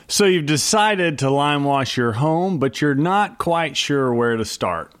So you've decided to lime wash your home, but you're not quite sure where to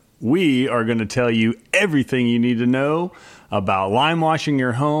start. We are going to tell you everything you need to know about lime washing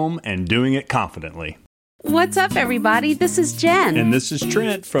your home and doing it confidently. What's up, everybody? This is Jen. And this is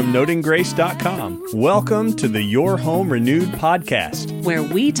Trent from notinggrace.com. Welcome to the Your Home Renewed podcast, where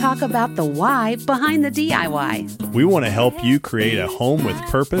we talk about the why behind the DIY. We want to help you create a home with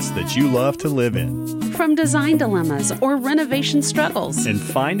purpose that you love to live in. From design dilemmas or renovation struggles. And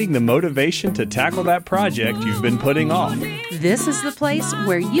finding the motivation to tackle that project you've been putting off. This is the place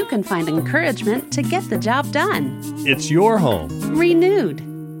where you can find encouragement to get the job done. It's your home. Renewed.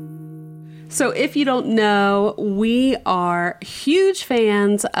 So if you don't know, we are huge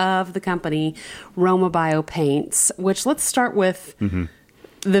fans of the company Roma Bio Paints, which let's start with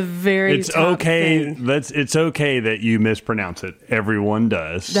the very top thing. It's okay that you mispronounce it. Everyone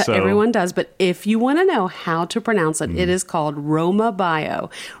does. Everyone does, but if you want to know how to pronounce it, it is called Roma Bio.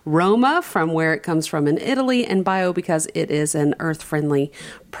 Roma from where it comes from in Italy, and bio because it is an earth-friendly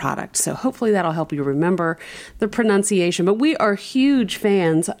product. So hopefully that'll help you remember the pronunciation. But we are huge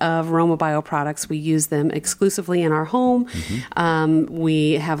fans of Roma Bio products. We use them exclusively in our home.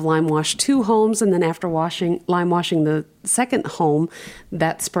 We have lime washed 2 homes, and then after lime washing the second home,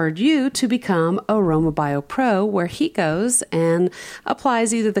 that spurred you to become a Roma Bio Pro, where he goes and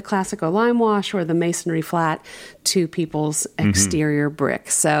applies either the classical lime wash or the masonry flat to people's exterior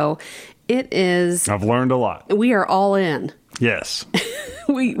brick. So it is... I've learned a lot. We are all in. Yes.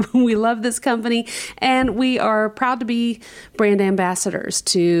 We love this company, and we are proud to be brand ambassadors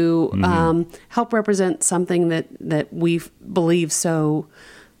to help represent something that we believe so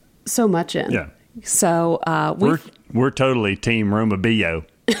much in. Yeah. So we're totally team Roma Bio.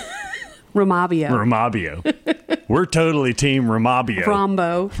 Romabio. We're totally team Romabio.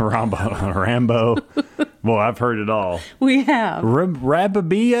 Rambo. Well, I've heard it all. We have.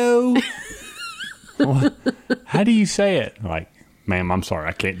 Rababio? How do you say it? Like, ma'am, I'm sorry,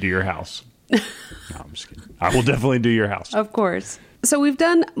 I can't do your house. No, I'm just kidding. I will definitely do your house. Of course. So we've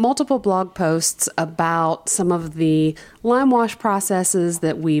done multiple blog posts about some of the lime wash processes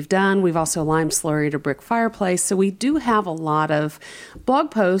that we've done. We've also lime slurried a brick fireplace. So we do have a lot of blog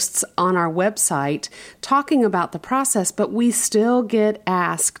posts on our website talking about the process, but we still get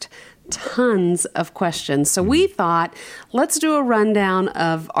asked tons of questions. So we thought, let's do a rundown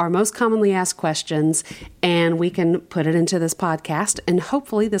of our most commonly asked questions, and we can put it into this podcast. And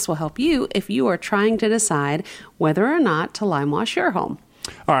hopefully this will help you if you are trying to decide whether or not to lime wash your home.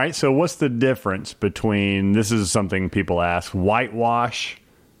 All right. So what's the difference between, this is something people ask, whitewash,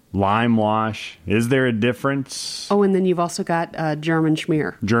 lime wash? Is there a difference? Oh, and then you've also got German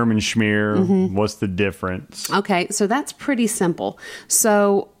schmear. German schmear. What's the difference? Okay. So that's pretty simple.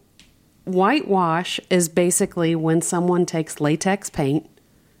 So whitewash is basically when someone takes latex paint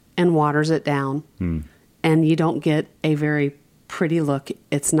and waters it down, and you don't get a very pretty look.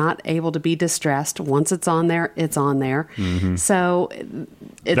 It's not able to be distressed. Once it's on there, it's on there. So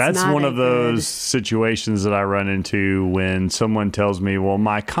that's not one of those situations that I run into when someone tells me, well,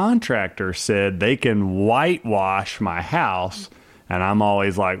 my contractor said they can whitewash my house. And I'm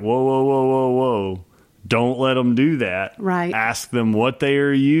always like, whoa. Don't let them do that. Right. Ask them what they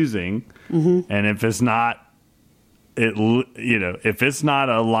are using, and if it's not, if it's not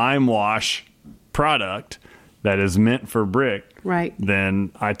a lime wash product that is meant for brick, right,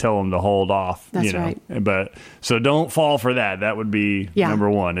 then I tell them to hold off. That's right. But so don't fall for that. That would be number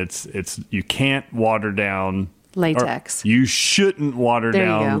one. It's you can't water down latex. You shouldn't water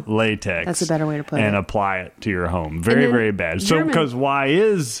down latex. That's a better way to put it. And apply it to your home. Very bad. So because why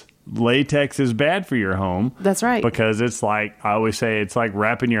is latex is bad for your home? That's right. Because it's like, I always say, it's like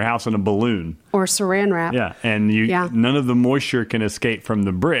wrapping your house in a balloon. Or saran wrap. Yeah. And none of the moisture can escape from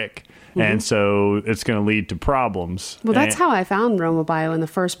the brick. And so it's going to lead to problems. Well, that's how I found Roma Bio in the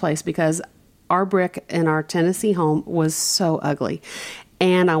first place, because our brick in our Tennessee home was so ugly.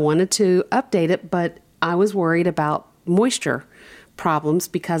 And I wanted to update it, but I was worried about moisture problems,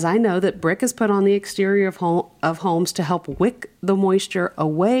 because I know that brick is put on the exterior of homes to help wick the moisture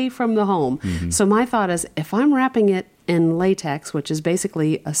away from the home. So my thought is, if I'm wrapping it in latex, which is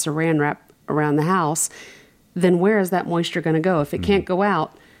basically a saran wrap around the house, then where is that moisture going to go? If it can't go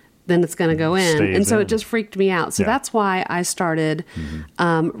out, then it's going to go in. And so it just freaked me out. So that's why I started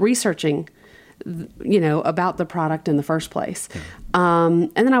researching about the product in the first place.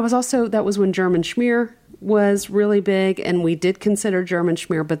 And then I was also, that was when German schmear was really big, and we did consider German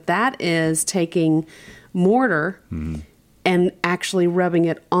schmear, but that is taking mortar and actually rubbing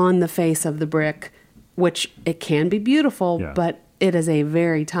it on the face of the brick, which it can be beautiful, but it is a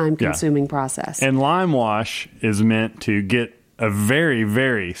very time-consuming process. And lime wash is meant to get a very,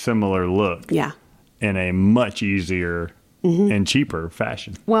 very similar look. Yeah. In a much easier and cheaper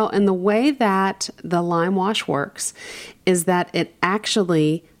fashion. Well, and the way that the lime wash works is that it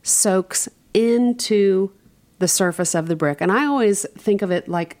actually soaks into the surface of the brick. And I always think of it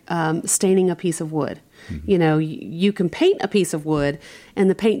like staining a piece of wood. You know, you can paint a piece of wood and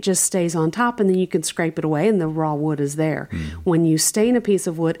the paint just stays on top, and then you can scrape it away and the raw wood is there. When you stain a piece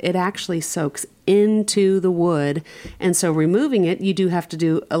of wood, it actually soaks into the wood. And so removing it, you do have to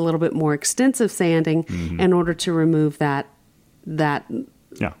do a little bit more extensive sanding in order to remove that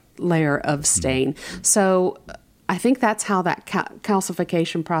layer of stain. So I think that's how that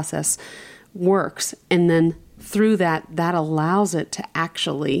calcification process works. And then through that allows it to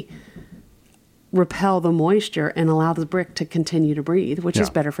actually repel the moisture and allow the brick to continue to breathe, which is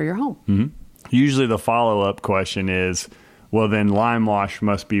better for your home. Usually the follow-up question is, well, then lime wash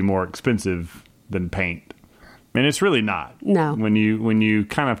must be more expensive than paint. And it's really not. No. When you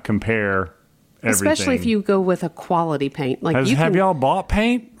kind of compare everything. Especially if you go with a quality paint. Like have y'all bought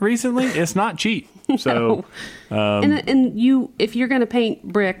paint recently? It's not cheap. So, and you, if you're going to paint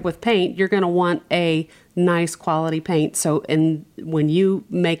brick with paint, you're going to want a nice quality paint. So, and when you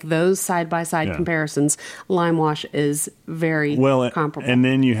make those side by side comparisons, lime wash is very comparable. And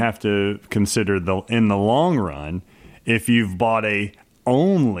then you have to consider in the long run, if you've bought a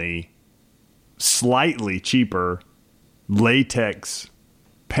only slightly cheaper latex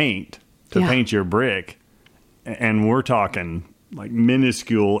paint to paint your brick, and we're talking like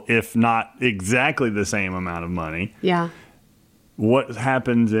minuscule, if not exactly the same amount of money. Yeah. What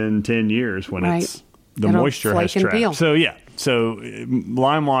happens in 10 years when it's the It'll moisture has trapped? peel. So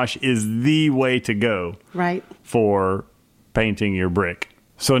lime wash is the way to go for painting your brick.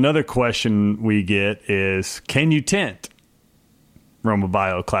 So another question we get is, can you tint Roma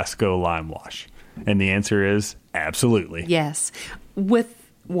Bio Classico lime wash? And the answer is absolutely. Yes. With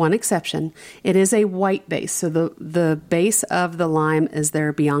one exception, it is a white base. So the base of the lime is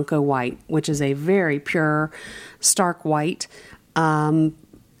their Bianco white, which is a very pure, stark white.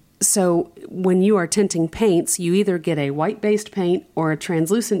 So when you are tinting paints, you either get a white-based paint or a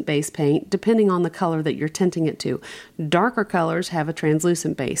translucent-based paint, depending on the color that you're tinting it to. Darker colors have a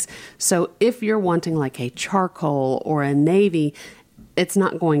translucent base. So if you're wanting like a charcoal or a navy, it's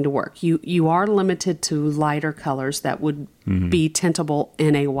not going to work. You are limited to lighter colors that would be tintable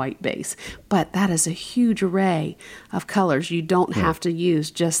in a white base. But that is a huge array of colors. You don't have to use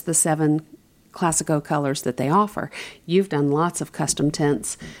just the 7 Classico colors that they offer. You've done lots of custom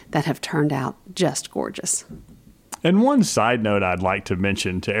tints that have turned out just gorgeous. And one side note I'd like to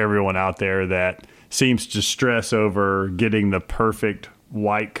mention to everyone out there that seems to stress over getting the perfect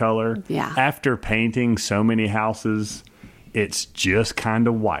white color. Yeah. After painting so many houses, it's just kind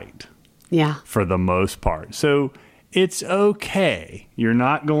of white. Yeah. For the most part. So it's okay. You're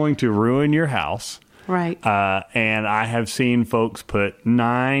not going to ruin your house. Right. And I have seen folks put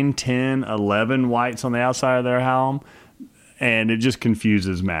 9, 10, 11 whites on the outside of their home, and it just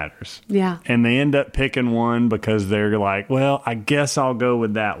confuses matters. Yeah. And they end up picking one because they're like, well, I guess I'll go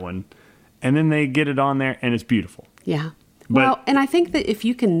with that one. And then they get it on there, and it's beautiful. Yeah. Well, and I think that if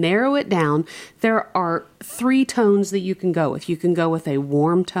you can narrow it down, there are 3 tones that you can go with. You can go with a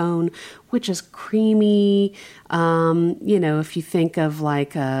warm tone, which is creamy. If you think of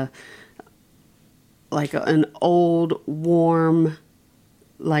like an old, warm,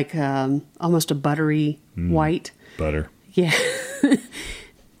 like almost a buttery white. Butter. Yeah.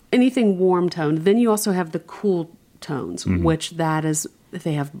 Anything warm toned. Then you also have the cool tones, which that is,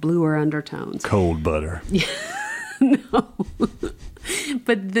 they have bluer undertones. Cold butter. Yeah. No.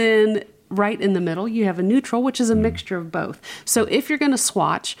 But then right in the middle, you have a neutral, which is a mixture of both. So if you're going to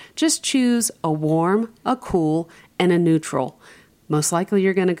swatch, just choose a warm, a cool, and a neutral. Most likely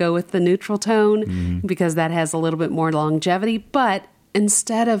you're going to go with the neutral tone because that has a little bit more longevity. But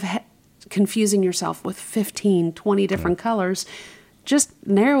instead of confusing yourself with 15, 20 different colors, just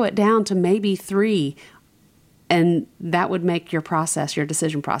narrow it down to maybe 3. And that would make your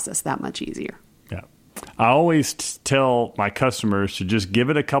decision process that much easier. I always tell my customers to just give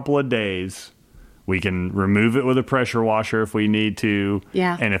it a couple of days. We can remove it with a pressure washer if we need to.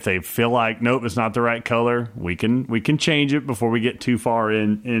 Yeah. And if they feel like, nope, it's not the right color, we can change it before we get too far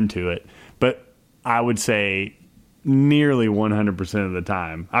into it. But I would say nearly 100% of the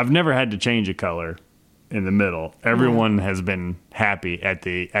time, I've never had to change a color in the middle. Everyone has been happy at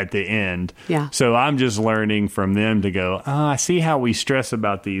the end. Yeah. So I'm just learning from them to go, I see how we stress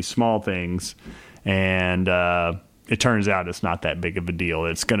about these small things. And it turns out it's not that big of a deal.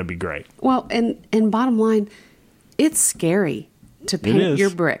 It's going to be great. Well, and bottom line, it's scary to paint your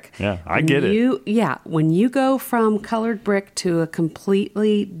brick. Yeah, I get it. Yeah, when you go from colored brick to a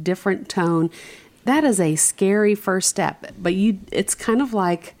completely different tone, that is a scary first step. But it's kind of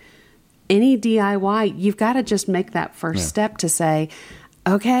like any DIY. You've got to just make that first step to say,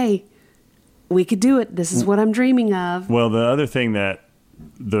 okay, we could do it. This is what I'm dreaming of. Well, the other thing that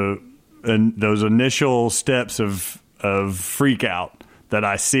those initial steps of freak out that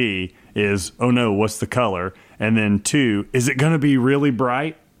I see is, oh no, what's the color? And then 2, is it going to be really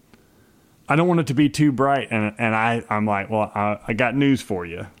bright? I don't want it to be too bright. And I'm like, well, I got news for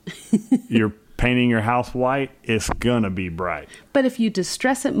you. You're painting your house white, it's going to be bright. But if you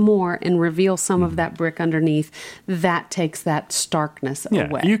distress it more and reveal some of that brick underneath, that takes that starkness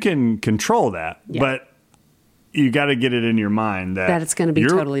away. You can control that, but you got to get it in your mind that it's going to be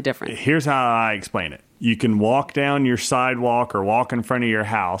totally different. Here's how I explain it. You can walk down your sidewalk or walk in front of your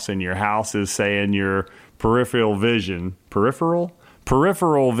house, and your house is, say, in your peripheral vision,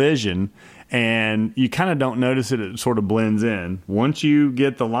 and you kind of don't notice it. It sort of blends in. Once you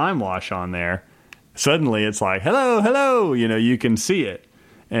get the lime wash on there, suddenly it's like, hello, you can see it.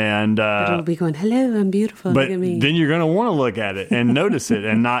 And it'll be going, hello, I'm beautiful. But look at me. Then you're going to want to look at it and notice it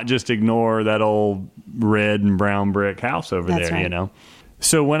and not just ignore that old red and brown brick house over That's there, right.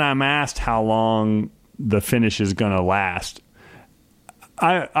 So when I'm asked how long the finish is going to last,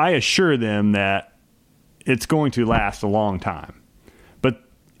 I assure them that it's going to last a long time. But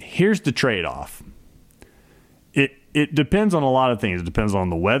here's the trade-off. It depends on a lot of things. It depends on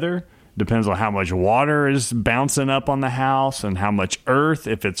the weather. Depends on how much water is bouncing up on the house and how much earth,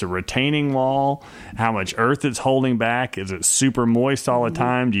 if it's a retaining wall, how much earth it's holding back. Is it super moist all the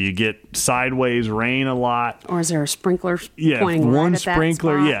time? Do you get sideways rain a lot? Or is there a sprinkler one pointing right at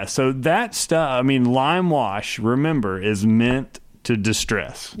sprinkler. that spot? Yeah, so that stuff, lime wash, remember, is meant to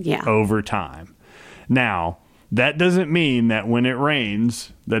distress over time. Now, that doesn't mean that when it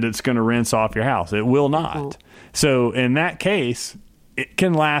rains that it's going to rinse off your house. It will not. So in that case, it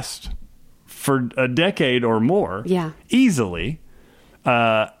can last for a decade or more easily.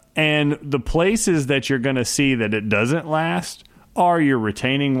 And the places that you're going to see that it doesn't last are your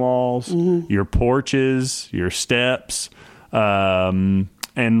retaining walls, your porches, your steps, and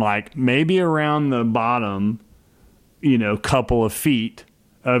like maybe around the bottom, couple of feet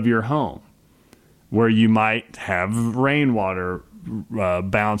of your home, where you might have rainwater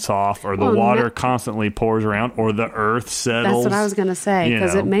bounce off, or the water constantly pours around, or the earth settles. That's what I was going to say,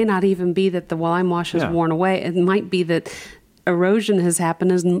 because it may not even be that the lime wash has worn away. It might be that erosion has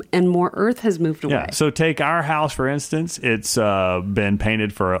happened and more earth has moved away. So take our house, for instance. It's been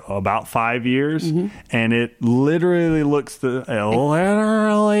painted for about 5 years, and it literally looks the same.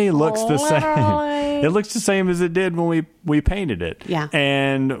 It looks the same as it did when we painted it. Yeah.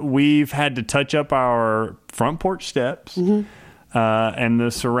 And we've had to touch up our front porch steps and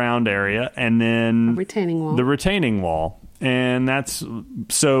the surround area, and then the retaining wall. And that's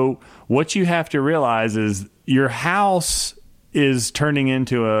so what you have to realize is your house is turning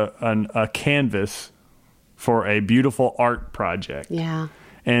into a canvas for a beautiful art project. Yeah.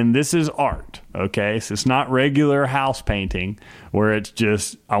 And this is art, okay? So it's not regular house painting where it's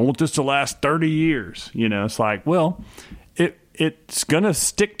just, I want this to last 30 years. It's like, well, it's going to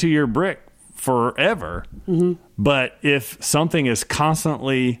stick to your brick forever. But if something is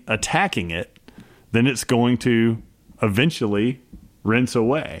constantly attacking it, then it's going to eventually rinse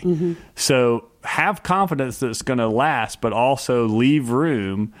away. So have confidence that it's going to last, but also leave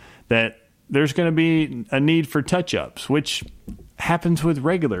room that there's going to be a need for touch-ups, which happens with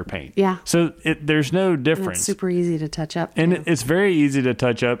regular paint. Yeah. So there's no difference. It's super easy to touch up. And it's very easy to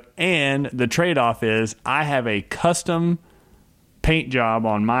touch up. And the trade-off is I have a custom paint job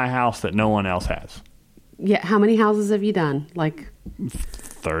on my house that no one else has. Yeah. How many houses have you done? Like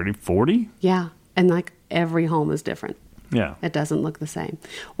 30, 40? Yeah. And like every home is different. Yeah. It doesn't look the same.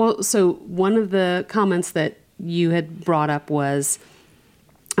 Well, so one of the comments that you had brought up was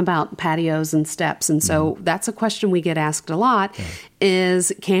about patios and steps. And so that's a question we get asked a lot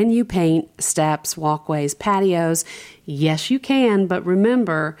is, can you paint steps, walkways, patios? Yes, you can. But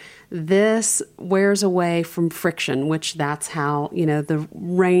remember, this wears away from friction, which that's how, the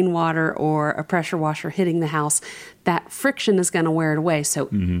rainwater or a pressure washer hitting the house, that friction is going to wear it away. So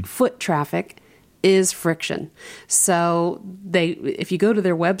foot traffic is friction. So if you go to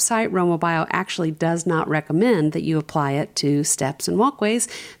their website, Roma Bio actually does not recommend that you apply it to steps and walkways,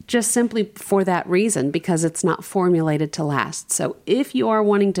 just simply for that reason, because it's not formulated to last. So if you are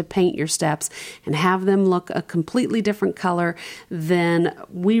wanting to paint your steps and have them look a completely different color, then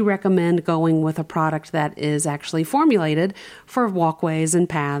we recommend going with a product that is actually formulated for walkways and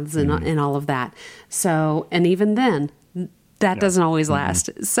paths and all of that. So, and even then, that doesn't always last.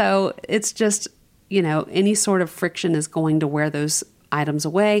 So it's just, any sort of friction is going to wear those items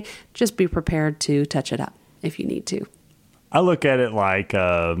away. Just be prepared to touch it up if you need to. I look at it like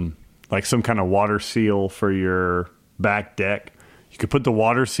some kind of water seal for your back deck. You could put the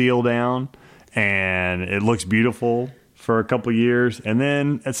water seal down and it looks beautiful for a couple years. And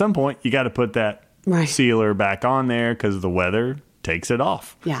then at some point you got to put that sealer back on there because the weather takes it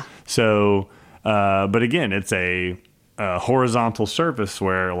off. Yeah. So, but again, it's a horizontal surface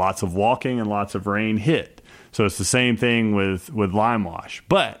where lots of walking and lots of rain hit. So it's the same thing with Limewash.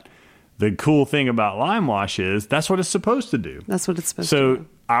 But the cool thing about Limewash is that's what it's supposed to do. That's what it's supposed to do. So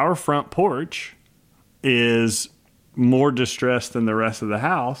our front porch is more distressed than the rest of the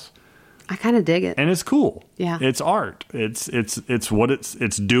house. I kind of dig it. And it's cool. Yeah. It's art. It's what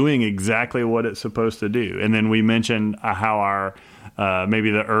it's doing exactly what it's supposed to do. And then we mentioned how our maybe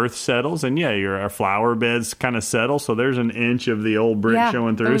the earth settles, and our flower beds kind of settle. So there's an inch of the old brick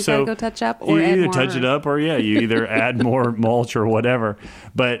showing through. So go touch up, or you add either more touch it up, or you either add more mulch or whatever.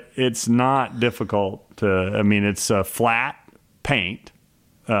 But it's not difficult to. I mean, it's a flat paint.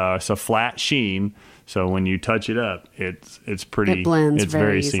 It's a flat sheen. So when you touch it up, it's pretty. It blends it's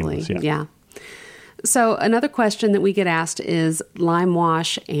very easily. seamless. Yeah. So another question that we get asked is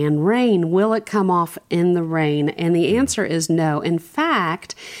Limewash and rain. Will it come off in the rain? And the answer is no. In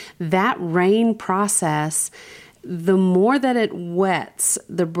fact, that rain process, the more that it wets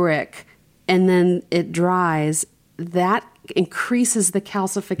the brick and then it dries, that increases the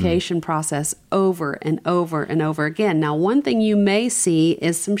calcification process over and over and over again. Now, one thing you may see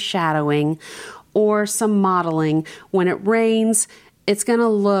is some shadowing or some mottling. When it rains, it's going to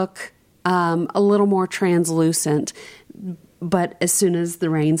look a little more translucent, but as soon as the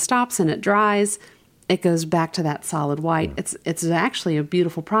rain stops and it dries, it goes back to that solid white. It's actually a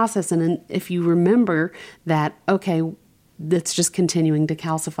beautiful process, and if you remember that, it's just continuing to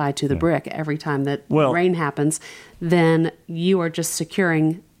calcify to the brick every time that rain happens, then you are just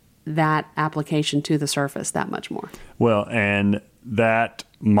securing that application to the surface that much more. Well, and that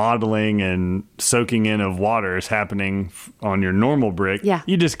modeling and soaking in of water is happening on your normal brick. Yeah.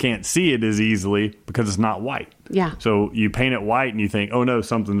 You just can't see it as easily because it's not white. Yeah. So you paint it white and you think, oh no,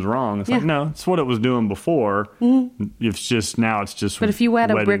 something's wrong. It's like, no, it's what it was doing before. Mm-hmm. It's just But if you wet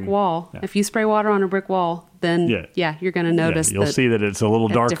a brick wall, if you spray water on a brick wall, then you're going to notice you'll see that it's a little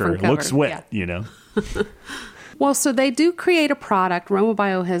darker. It looks wet, Well, so they do create a product. Roma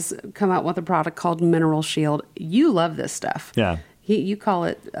Bio has come out with a product called Mineral Shield. You love this stuff. Yeah. You call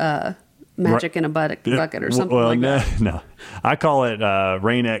it magic in a bucket or something like that. No. I call it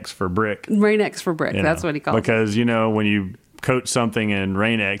Rain-X for brick. Rain-X for brick. That's what he calls it. Because, when you coat something in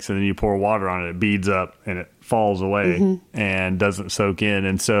Rain-X and then you pour water on it, it beads up and it falls away and doesn't soak in.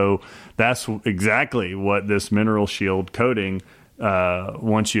 And so that's exactly what this Mineral Shield coating,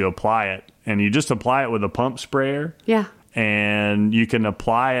 once you apply it, and you just apply it with a pump sprayer. Yeah. And you can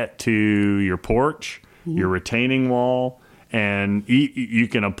apply it to your porch, your retaining wall, and you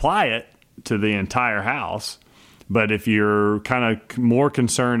can apply it to the entire house. But if you're kind of more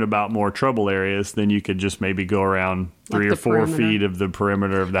concerned about more trouble areas, then you could just maybe go around 3 or 4 feet of the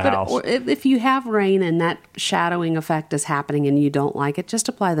perimeter of the house. Or if you have rain and that shadowing effect is happening and you don't like it, just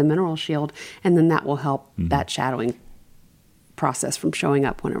apply the Mineral Shield, and then that will help that shadowing process from showing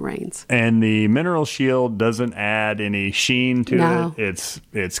up when it rains. And the Mineral Shield doesn't add any sheen to it.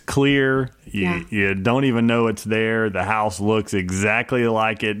 It's clear. You don't even know it's there. The house looks exactly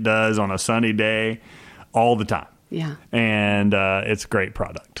like it does on a sunny day all the time. Yeah. And it's a great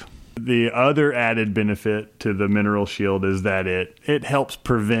product. The other added benefit to the Mineral Shield is that it helps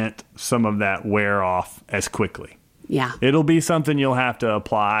prevent some of that wear off as quickly. Yeah. It'll be something you'll have to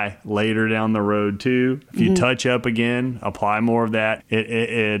apply later down the road too. If you touch up again, apply more of that.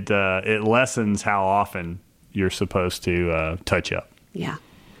 It lessens how often you're supposed to touch up. Yeah.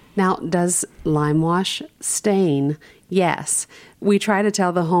 Now, does Limewash stain? Yes. We try to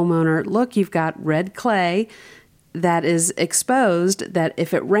tell the homeowner, look, you've got red clay that is exposed, that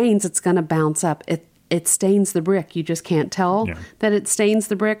if it rains, it's going to bounce up. It stains the brick. You just can't tell that it stains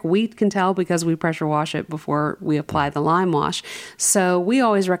the brick. We can tell because we pressure wash it before we apply the Limewash. So we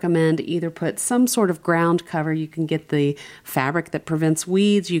always recommend either put some sort of ground cover. You can get the fabric that prevents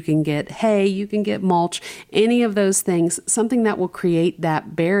weeds. You can get hay. You can get mulch. Any of those things, something that will create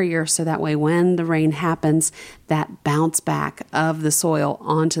that barrier so that way when the rain happens, that bounce back of the soil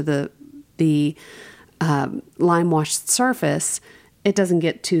onto the Limewash surface, it doesn't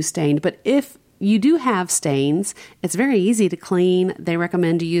get too stained. But if you do have stains, it's very easy to clean. They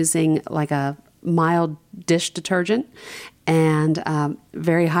recommend using like a mild dish detergent, and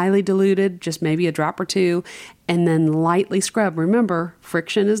very highly diluted, just maybe a drop or two, and then lightly scrub. Remember,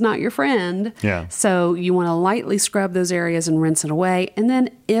 friction is not your friend. Yeah. So you want to lightly scrub those areas and rinse it away. And then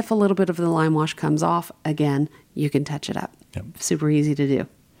if a little bit of the lime wash comes off, again, you can touch it up. Yep. Super easy to do.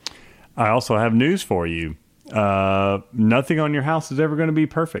 I also have news for you. Nothing on your house is ever going to be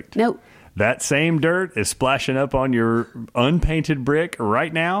perfect. Nope. That same dirt is splashing up on your unpainted brick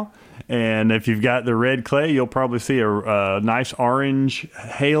right now. And if you've got the red clay, you'll probably see a nice orange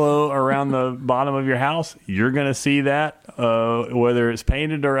halo around the bottom of your house. You're going to see that, whether it's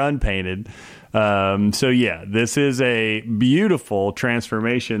painted or unpainted. So, yeah, this is a beautiful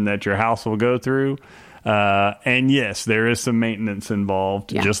transformation that your house will go through. And, yes, there is some maintenance involved,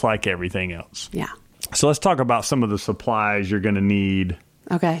 just like everything else. Yeah. So let's talk about some of the supplies you're going to need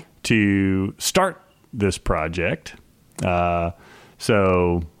to start this project.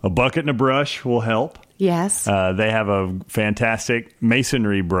 So a bucket and a brush will help. Yes. They have a fantastic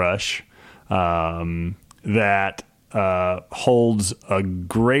masonry brush that holds a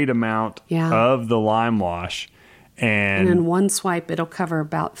great amount of the lime wash. And in one swipe, it'll cover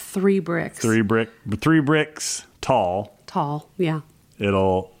about 3 bricks. 3 bricks tall. Tall, yeah.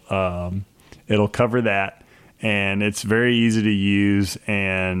 It'll cover that. And it's very easy to use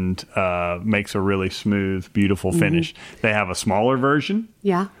and makes a really smooth, beautiful finish. They have a smaller version.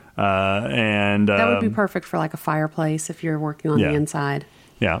 Yeah. And that would be perfect for like a fireplace if you're working on the inside.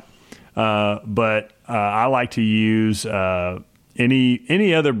 Yeah. But I like to use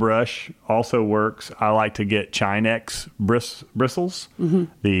any other brush also works. I like to get Chinex bristles,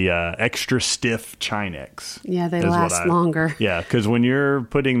 the extra stiff Chinex. Yeah, they last longer. Yeah, because when you're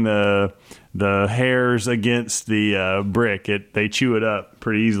putting the hairs against the brick, they chew it up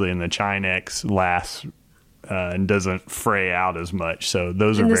pretty easily, and the Chinex lasts and doesn't fray out as much. So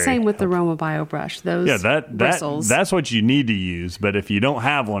those are the very same with the Roma Bio brush. Those bristles. That's what you need to use. But if you don't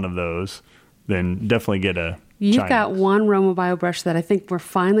have one of those, then definitely get a You've Chinex. got one Roma Bio brush that I think we're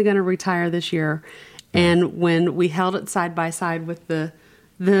finally going to retire this year. And when we held it side by side with the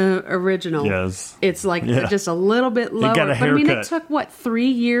original, it's like just a little bit lower. Got a but I mean, haircut. it took, 3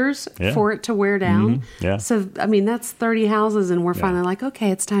 years for it to wear down? Mm-hmm. Yeah. So, I mean, that's 30 houses, and we're finally like, okay,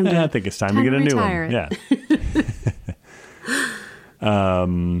 it's time to I think it's time to get a new one. Yeah.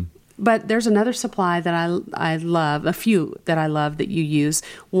 But there's another supply that I love, a few that I love that you use.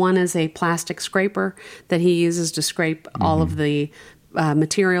 One is a plastic scraper that he uses to scrape all of the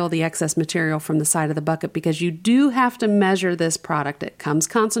material, the excess material from the side of the bucket, because you do have to measure this product. It comes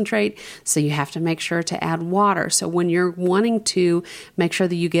concentrate, so you have to make sure to add water. So when you're wanting to make sure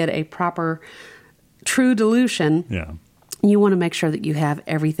that you get a proper, true dilution, you want to make sure that you have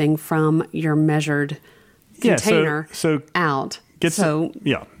everything from your measured container out. That's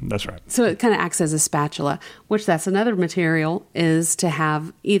right. So it kind of acts as a spatula, which that's another material, is to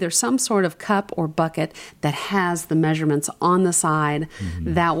have either some sort of cup or bucket that has the measurements on the side.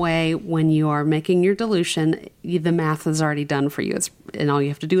 That way, when you are making your dilution, the math is already done for you. And all you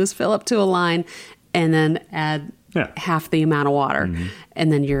have to do is fill up to a line and then add half the amount of water,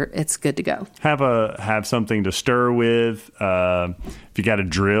 and then it's good to go. Have something to stir with. If you got a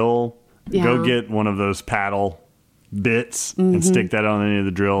drill, go get one of those paddle bits and stick that on the end of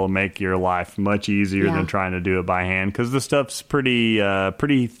the drill and make your life much easier than trying to do it by hand, because the stuff's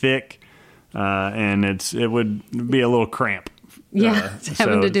pretty thick, and it would be a little cramp.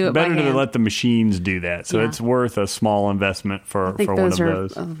 Having to do it by hand. Better to let the machines do that. So it's worth a small investment for one of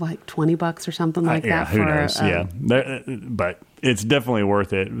those. Like $20 or something like that. Who knows? But it's definitely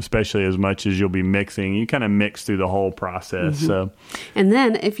worth it, especially as much as you'll be mixing. You kind of mix through the whole process. So, and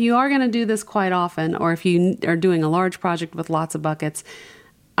then if you are going to do this quite often, or if you are doing a large project with lots of buckets,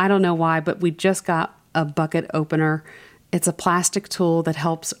 I don't know why, but we just got a bucket opener. It's a plastic tool that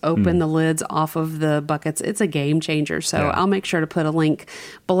helps open the lids off of the buckets. It's a game changer. So I'll make sure to put a link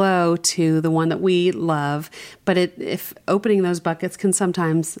below to the one that we love. But if opening those buckets can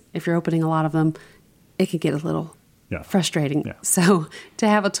sometimes, if you're opening a lot of them, it can get a little frustrating. Yeah. So to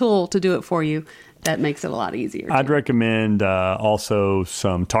have a tool to do it for you, that makes it a lot easier. I'd recommend also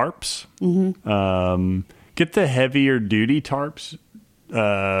some tarps. Get the heavier duty tarps.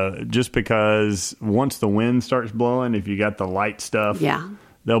 Just because once the wind starts blowing, if you got the light stuff,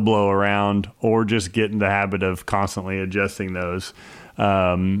 they'll blow around, or just get in the habit of constantly adjusting those.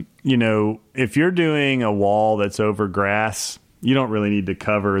 If you're doing a wall that's over grass, you don't really need to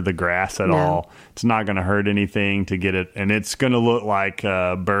cover the grass at all. It's not going to hurt anything to get it, and it's going to look like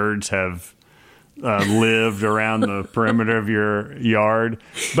birds have lived around the perimeter of your yard,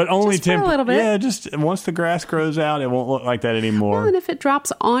 but only just for a little bit. Just once the grass grows out, it won't look like that anymore. Well, and if it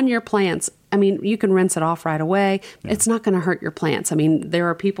drops on your plants, I mean, you can rinse it off right away. Yeah. It's not going to hurt your plants. I mean, there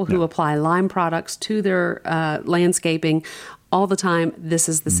are people who apply lime products to their landscaping all the time. This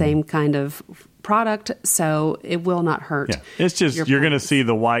is the same kind of product, so it will not hurt. Yeah. It's just you're going to see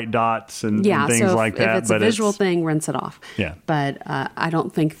the white dots and things like that. If it's a visual thing, rinse it off. Yeah. But I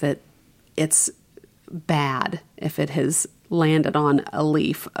don't think that it's bad if it has landed on a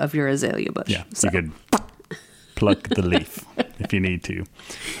leaf of your azalea bush. Yeah, so you could pluck the leaf if you need to.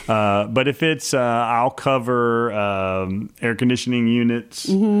 But if it's, I'll cover air conditioning units.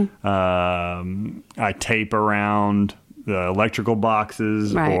 I tape around the electrical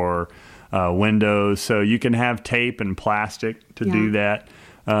boxes or windows. So you can have tape and plastic to do that.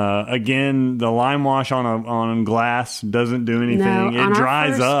 Again, the lime wash on glass doesn't do anything. No, it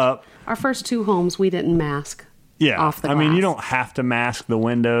dries up. Our first 2 homes, we didn't mask. Yeah, off the glass. I mean, you don't have to mask the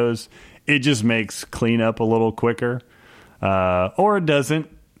windows. It just makes cleanup a little quicker. Or it doesn't,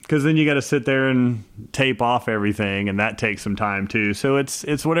 because then you got to sit there and tape off everything, and that takes some time too. So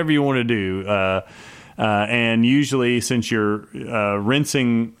it's whatever you want to do. And usually, since you're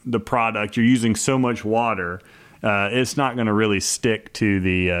rinsing the product, you're using so much water, it's not going to really stick to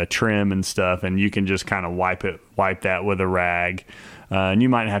the trim and stuff, and you can just kind of wipe that with a rag. And you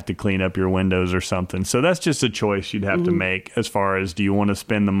might have to clean up your windows or something. So that's just a choice you'd have to make as far as, do you want to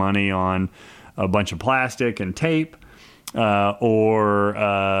spend the money on a bunch of plastic and tape, or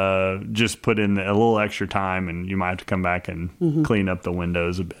just put in a little extra time, and you might have to come back and clean up the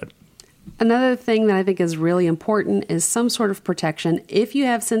windows a bit. Another thing that I think is really important is some sort of protection. If you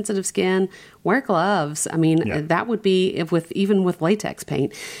have sensitive skin, wear gloves. I mean, that would be even with latex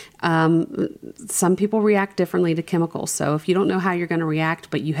paint. Some people react differently to chemicals. So if you don't know how you're going to react,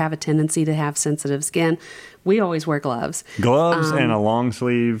 but you have a tendency to have sensitive skin, we always wear gloves. Gloves and a long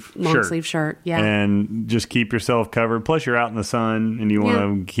sleeve shirt. Yeah. And just keep yourself covered. Plus, you're out in the sun, and you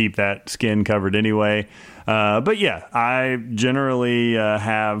want to keep that skin covered anyway. But yeah, I generally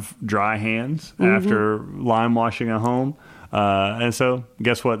have dry hands after lime washing a home. And so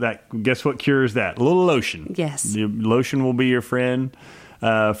guess what cures that? A little lotion. Yes. The lotion will be your friend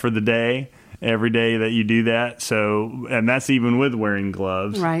for the day, every day that you do that. So, and that's even with wearing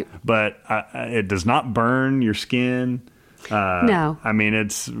gloves. Right. But it does not burn your skin. No. I mean,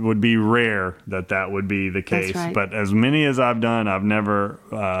 would be rare that would be the case. That's right. But as many as I've done, I've never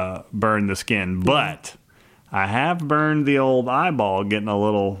burned the skin. But I have burned the old eyeball getting a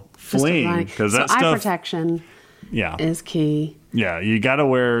little fling, because that stuff. Eye protection is key. Yeah, you got to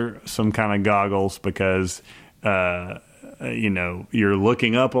wear some kind of goggles, because you're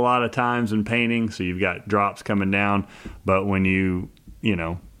looking up a lot of times in painting, so you've got drops coming down. But when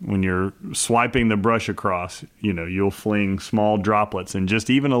when you're swiping the brush across, you'll fling small droplets, and just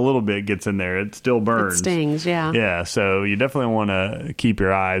even a little bit gets in there, it still burns. It stings, yeah. Yeah, so you definitely want to keep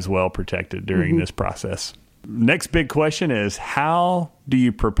your eyes well protected during this process. Next big question is, how do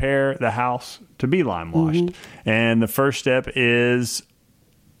you prepare the house to be lime washed? And the first step is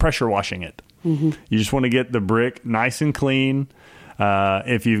pressure washing it. You just want to get the brick nice and clean.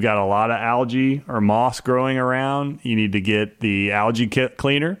 If you've got a lot of algae or moss growing around, you need to get the algae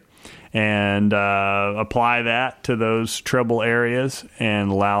cleaner and apply that to those trouble areas and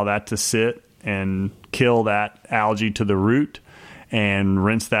allow that to sit and kill that algae to the root and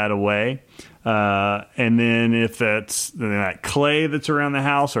rinse that away. And then if that's that clay that's around the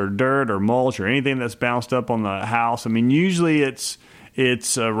house, or dirt or mulch or anything that's bounced up on the house, I mean, usually it's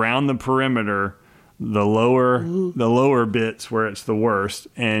around the perimeter, the lower bits where it's the worst,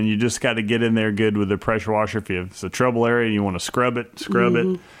 and you just got to get in there good with the pressure washer. If it's a trouble area, you want to scrub it.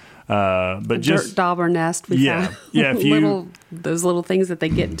 But just dirt dauber nest. If you those little things that they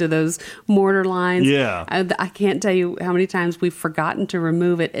get into those mortar lines. Yeah, I can't tell you how many times we've forgotten to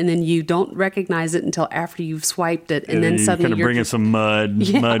remove it, and then you don't recognize it until after you've swiped it, and then suddenly you're bringing some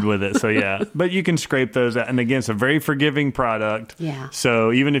mud with it. So but you can scrape those out, and again, it's a very forgiving product. Yeah.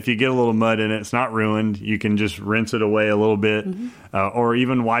 So even if you get a little mud in it, it's not ruined. You can just rinse it away a little bit, or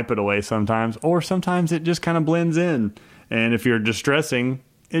even wipe it away sometimes, or sometimes it just kind of blends in. And if you're distressing,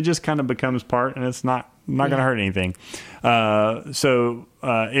 it just kind of becomes part, and it's not going to hurt anything. So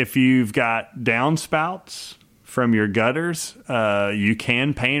if you've got downspouts from your gutters, you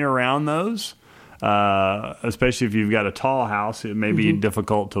can paint around those, especially if you've got a tall house. It may be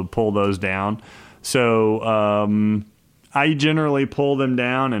difficult to pull those down. So I generally pull them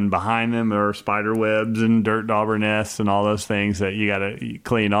down, and behind them are spider webs and dirt dauber nests and all those things that you got to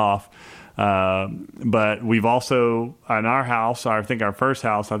clean off. But we've also, in our house, I think our first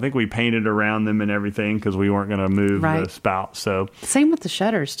house, I think we painted around them and everything, because we weren't going to move the spout. So same with the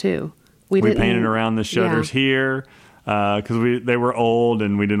shutters too. We painted around the shutters here. because they were old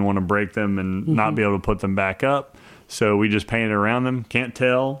and we didn't want to break them and not be able to put them back up. So we just painted around them. Can't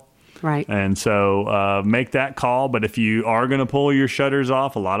tell. Right. And so make that call. But if you are going to pull your shutters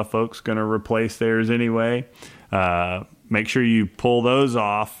off, a lot of folks going to replace theirs anyway. Make sure you pull those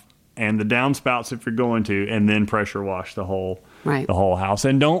off and the downspouts if you're going to, and then pressure wash the whole house.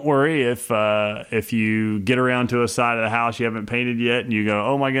 And don't worry if you get around to a side of the house you haven't painted yet and you go,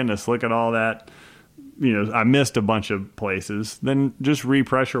 oh my goodness, look at all that. I missed a bunch of places. Then just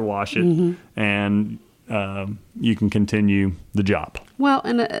re-pressure wash it and you can continue the job. Well,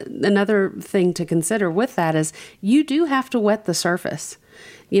 and another thing to consider with that is you do have to wet the surface.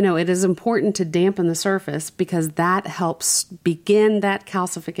 It is important to dampen the surface because that helps begin that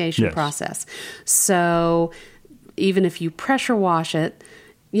calcification process. So even if you pressure wash it,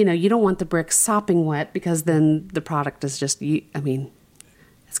 you don't want the brick sopping wet because then the product is just,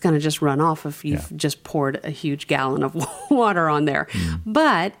 it's going to just run off if you've just poured a huge gallon of water on there.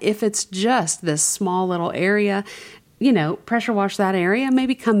 But if it's just this small little area, pressure wash that area,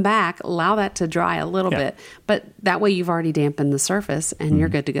 maybe come back, allow that to dry a little bit. But that way you've already dampened the surface and you're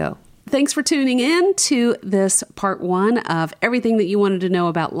good to go. Thanks for tuning in to this part 1 of everything that you wanted to know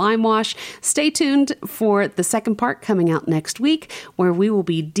about Limewash. Stay tuned for the second part coming out next week, where we will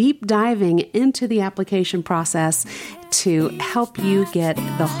be deep diving into the application process to help you get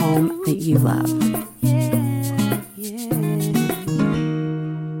the home that you love.